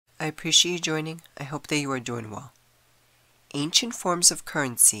I appreciate you joining. I hope that you are doing well. Ancient forms of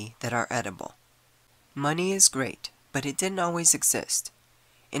currency that are edible. Money is great, but it didn't always exist.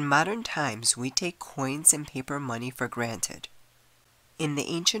 In modern times, we take coins and paper money for granted. In the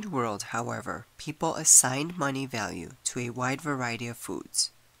ancient world, however, people assigned money value to a wide variety of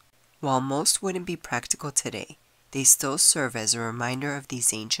foods. While most wouldn't be practical today, they still serve as a reminder of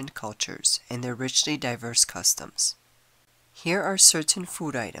these ancient cultures and their richly diverse customs. Here are certain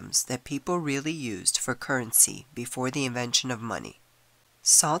food items that people really used for currency before the invention of money.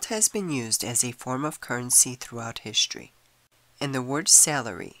 Salt has been used as a form of currency throughout history, and the word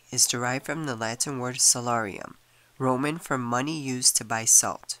salary is derived from the Latin word salarium, Roman for money used to buy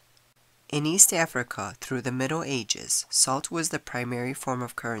salt. In East Africa, through the Middle Ages, salt was the primary form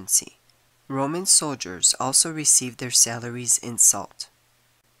of currency. Roman soldiers also received their salaries in salt.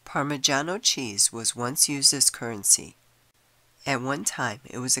 Parmigiano cheese was once used as currency. At one time,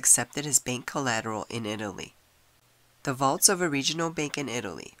 it was accepted as bank collateral in Italy. The vaults of a regional bank in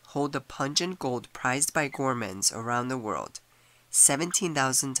Italy hold the pungent gold prized by gourmands around the world,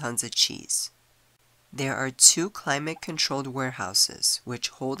 17,000 tons of cheese. There are 2 climate-controlled warehouses which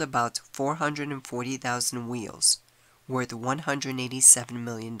hold about 440,000 wheels, worth $187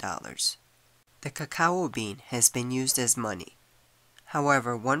 million. The cacao bean has been used as money.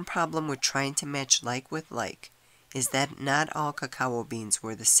 However, one problem with trying to match like with like is that not all cacao beans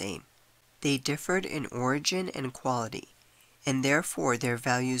were the same. They differed in origin and quality, and therefore their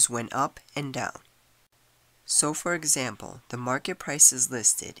values went up and down. So for example, the market price is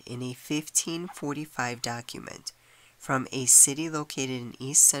listed in a 1545 document from a city located in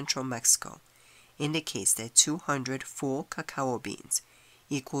east central Mexico indicates that 200 full cacao beans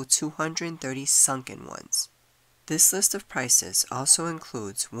equal 230 sunken ones. This list of prices also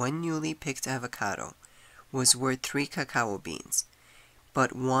includes one newly picked avocado was worth 3 cacao beans,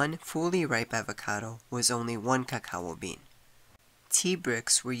 but one fully ripe avocado was only 1 cacao bean. Tea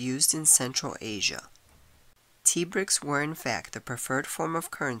bricks were used in Central Asia. Tea bricks were in fact the preferred form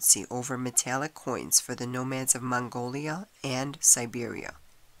of currency over metallic coins for the nomads of Mongolia and Siberia.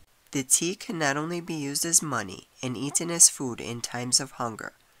 The tea can not only be used as money and eaten as food in times of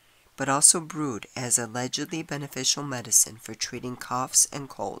hunger, but also brewed as allegedly beneficial medicine for treating coughs and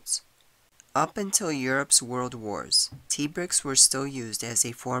colds. Up until Europe's world wars, tea bricks were still used as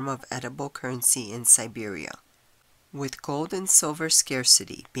a form of edible currency in Siberia. With gold and silver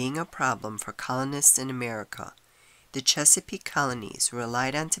scarcity being a problem for colonists in America, the Chesapeake colonies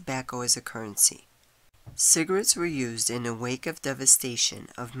relied on tobacco as a currency. Cigarettes were used in the wake of devastation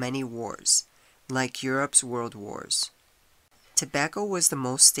of many wars, like Europe's world wars. Tobacco was the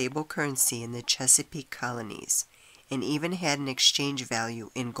most stable currency in the Chesapeake colonies, and even had an exchange value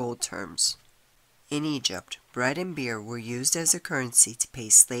in gold terms. In Egypt, bread and beer were used as a currency to pay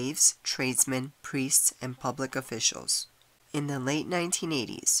slaves, tradesmen, priests, and public officials. In the late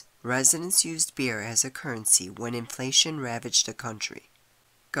 1980s, residents used beer as a currency when inflation ravaged the country.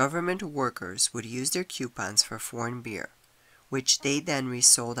 Government workers would use their coupons for foreign beer, which they then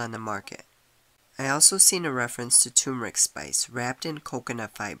resold on the market. I also seen a reference to turmeric spice wrapped in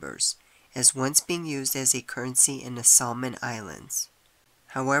coconut fibers as once being used as a currency in the Solomon Islands.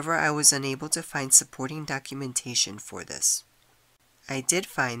 However, I was unable to find supporting documentation for this. I did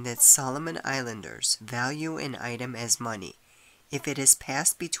find that Solomon Islanders value an item as money if it is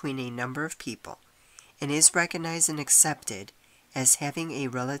passed between a number of people and is recognized and accepted as having a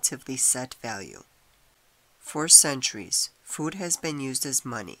relatively set value. For centuries, food has been used as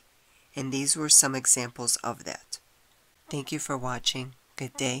money, and these were some examples of that. Thank you for watching.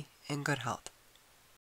 Good day and good health.